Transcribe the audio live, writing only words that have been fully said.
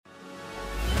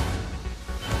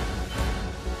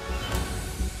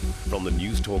From the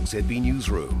News Talk ZB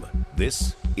Newsroom,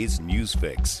 this is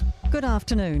Newsfix. Good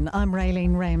afternoon, I'm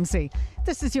Raylene Ramsey.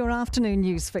 This is your afternoon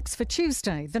Newsfix for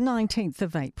Tuesday, the 19th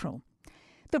of April.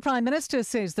 The Prime Minister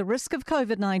says the risk of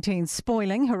COVID-19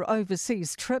 spoiling her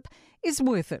overseas trip is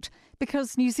worth it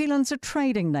because New Zealand's a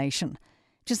trading nation.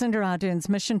 Jacinda Ardern's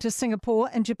mission to Singapore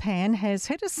and Japan has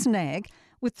hit a snag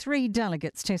with 3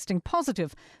 delegates testing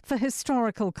positive for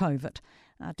historical COVID.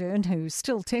 Ardern, who's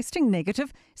still testing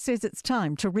negative, says it's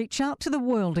time to reach out to the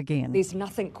world again. There's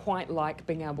nothing quite like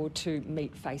being able to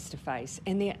meet face to face,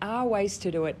 and there are ways to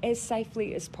do it as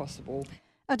safely as possible.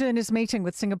 Ardern is meeting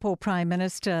with Singapore Prime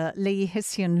Minister Lee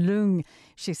Hsien Loong.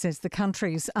 She says the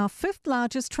country's our 5th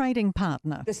largest trading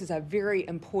partner. This is a very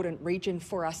important region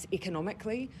for us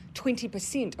economically.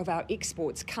 20% of our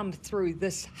exports come through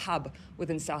this hub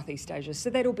within Southeast Asia,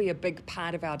 so that'll be a big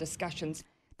part of our discussions.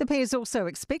 The pair is also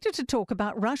expected to talk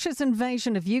about Russia's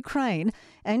invasion of Ukraine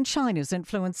and China's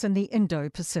influence in the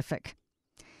Indo-Pacific.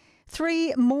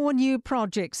 3 more new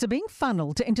projects are being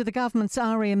funnelled into the government's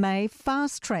RMA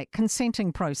fast-track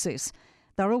consenting process.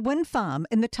 They're a wind farm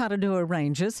in the Taranua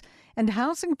Ranges and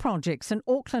housing projects in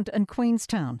Auckland and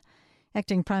Queenstown.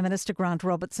 Acting Prime Minister Grant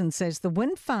Robertson says the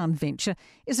wind farm venture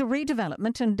is a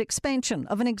redevelopment and expansion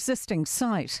of an existing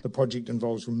site. The project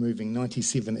involves removing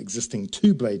 97 existing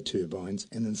 2-blade turbines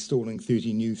and installing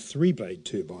 30 new 3-blade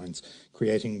turbines,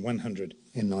 creating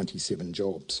 197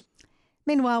 jobs.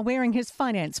 Meanwhile, wearing his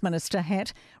finance minister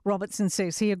hat, Robertson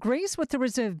says he agrees with the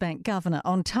Reserve Bank governor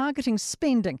on targeting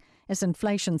spending as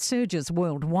inflation surges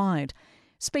worldwide.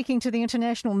 Speaking to the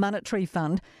International Monetary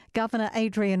Fund, Governor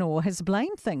Adrian Orr has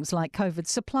blamed things like COVID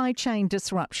supply chain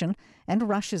disruption and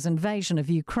Russia's invasion of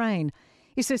Ukraine.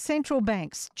 He says central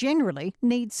banks generally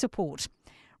need support.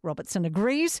 Robertson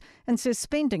agrees and says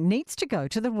spending needs to go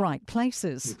to the right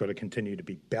places. We've got to continue to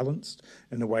be balanced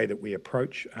in the way that we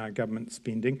approach government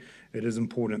spending. It is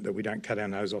important that we don't cut our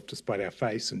nose off to spite our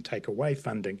face and take away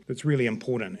funding. It's really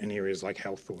important in areas like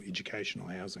health or education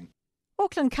or housing.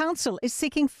 Auckland Council is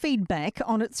seeking feedback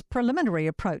on its preliminary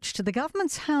approach to the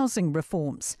government's housing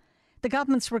reforms. The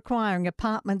government's requiring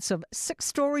apartments of 6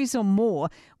 storeys or more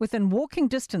within walking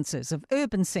distances of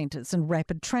urban centres and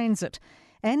rapid transit,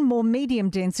 and more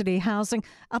medium-density housing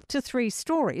up to 3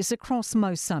 storeys across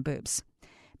most suburbs.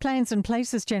 Plans and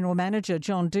Places General Manager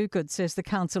John Duguid says the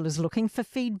council is looking for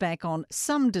feedback on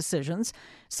some decisions,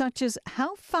 such as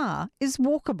how far is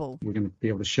walkable. We're going to be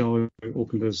able to show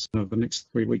Aucklanders over the next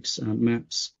 3 weeks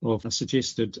maps of a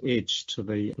suggested edge to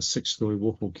the 6-storey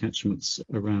walkable catchments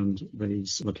around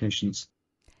these locations.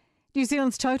 New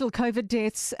Zealand's total COVID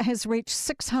deaths has reached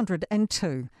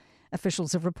 602.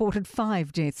 Officials have reported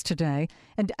 5 deaths today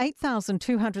and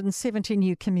 8,270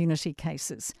 new community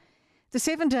cases. The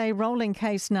 7-day rolling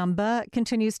case number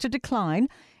continues to decline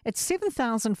at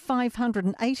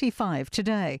 7,585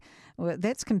 today.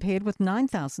 That's compared with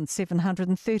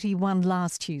 9,731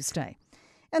 last Tuesday.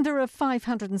 And there are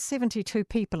 572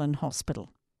 people in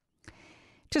hospital.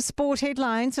 To sport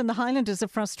headlines, and the Highlanders are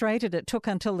frustrated it took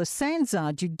until the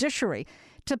SANZAAR judiciary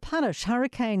to punish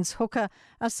Hurricanes hooker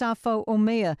Asafo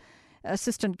Omea.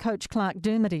 Assistant coach Clark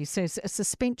Dermody says a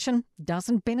suspension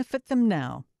doesn't benefit them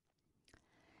now.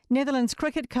 Netherlands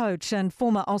cricket coach and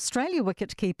former Australia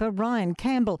wicketkeeper Ryan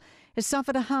Campbell has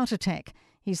suffered a heart attack.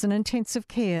 He's in intensive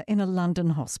care in a London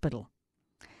hospital.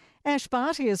 Ash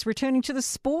Barty is returning to the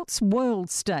sports world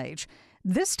stage,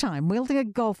 this time wielding a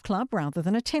golf club rather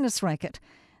than a tennis racket.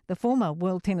 The former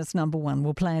world tennis #1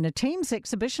 will play in a team's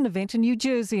exhibition event in New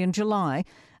Jersey in July,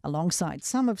 alongside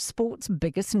some of sport's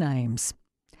biggest names.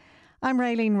 I'm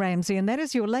Raylene Ramsey, and that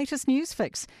is your latest news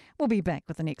fix. We'll be back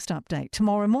with the next update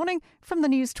tomorrow morning from the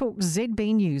News Talk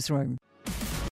ZB Newsroom.